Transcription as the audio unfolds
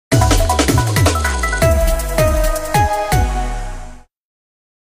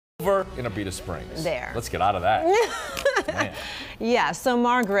in Abita Springs. There. Let's get out of that. Man. Yeah, so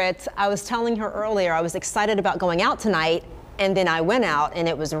Margaret, I was telling her earlier I was excited about going out tonight, and then I went out and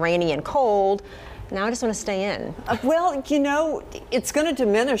it was rainy and cold. Now I just want to stay in. Well, you know, it's going to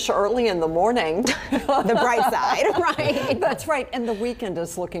diminish early in the morning. The bright side, right? That's right, and the weekend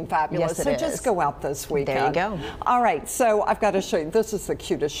is looking fabulous. Yes, it so is. Just go out this weekend. There you go. All right, so I've got to show you. This is the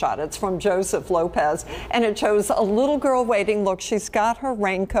cutest shot. It's from Joseph Lopez, and it shows a little girl waiting. Look, she's got her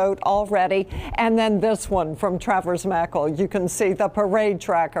raincoat all ready. And then this one from Travers Mackle. You can see the parade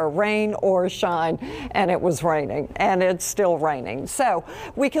tracker, rain or shine, and it was raining, and it's still raining. So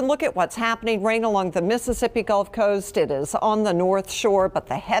we can look at what's happening. Rain along the Mississippi Gulf Coast. It is on the North Shore, but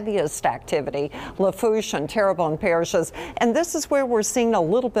the heaviest activity, Lafourche and Terrebonne parishes. And this is where we're seeing a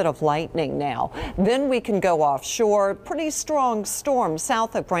little bit of lightning now. Then we can go offshore. Pretty strong storm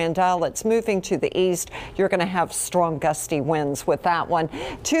south of Grand Isle. It's moving to the east. You're going to have strong gusty winds with that one.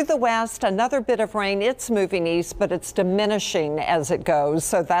 To the west, another bit of rain. It's moving east, but it's diminishing as it goes.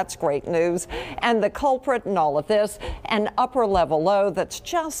 So that's great news. And the culprit in all of this, an upper level low that's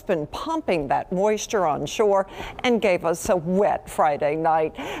just been pumping that moisture on shore and gave us a wet Friday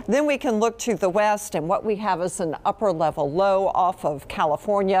night. Then we can look to the west, and what we have is an upper level low off of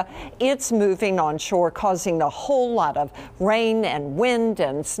California. It's moving on shore, causing a whole lot of rain and wind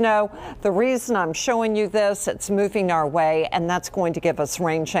and snow. The reason I'm showing you this, it's moving our way, and that's going to give us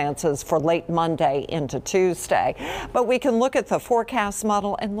rain chances for late Monday into Tuesday. But we can look at the forecast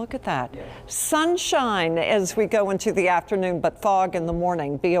model and look at that. Sunshine as we go into the afternoon, but fog in the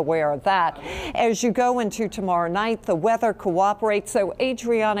morning. Be aware of that. As you go into tomorrow night, the weather cooperates. So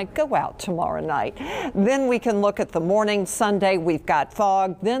Adriana, go out tomorrow night. Then we can look at the morning. Sunday, we've got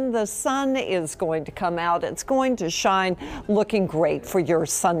fog. Then the sun is going to come out. It's going to shine, looking great for your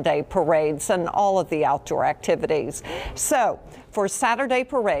Sunday parades and all of the outdoor activities. So for Saturday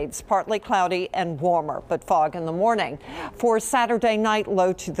parades, partly cloudy and warmer, but fog in the morning. For Saturday night,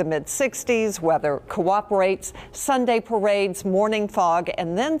 low to the mid-60s. Weather cooperates. Sunday parades, morning fog,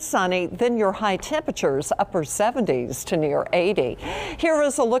 and then sunny. Then your high temperatures, upper 70s to near 80. Here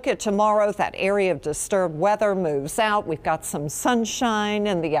is a look at tomorrow. That area of disturbed weather moves out. We've got some sunshine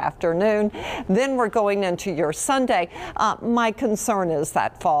in the afternoon. Then we're going into your Sunday. My concern is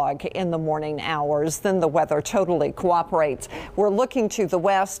that fog in the morning hours. Then the weather totally cooperates. We're looking to the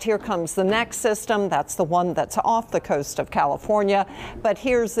west. Here comes the next system. That's the one that's off the coast of California. But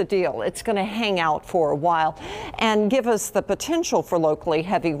here's the deal. It's going to hang out for a while and give us the potential for locally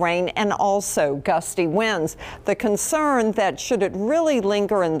heavy rain and also gusty winds. The concern that should it really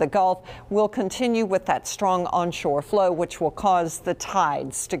linger in the Gulf, we'll continue with that strong onshore flow, which will cause the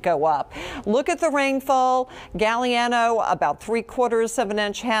tides to go up. Look at the rainfall. Galliano, about 3/4 of an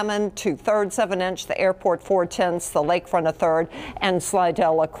inch. Hammond, 2/3 of an inch. The airport, 4/10. The lakefront, 1/3. And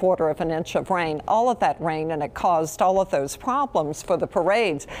Slidell, 1/4 of an inch of rain. All of that rain, and it caused all of those problems for the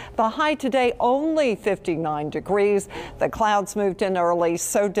parades. The high today, only 59 degrees. The clouds moved in early,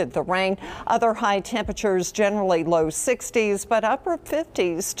 so did the rain. Other high temperatures, generally low 60s, but upper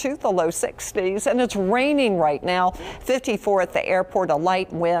 50s to the low 60s. And it's raining right now. 54 at the airport, a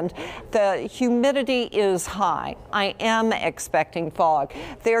light wind. The humidity is high. I am expecting fog.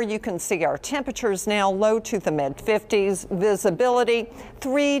 There you can see our temperatures now, low to the mid-50s. Visibility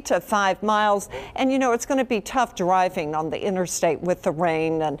 3 to 5 miles. And you know, it's going to be tough driving on the interstate with the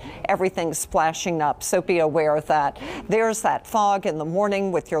rain and everything splashing up. So be aware of that. There's that fog in the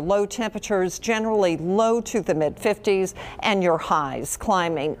morning with your low temperatures, generally low to the mid-50s, and your highs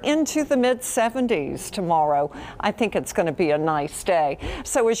climbing into the mid-70s tomorrow. I think it's going to be a nice day.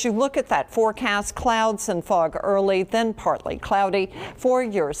 So as you look at that forecast, clouds and fog early, then partly cloudy. For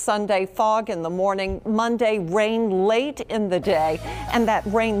your Sunday, fog in the morning. Monday, rain late in the day, and that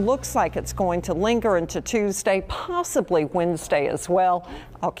rain looks like it's going to linger into Tuesday, possibly Wednesday as well.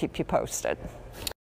 I'll keep you posted.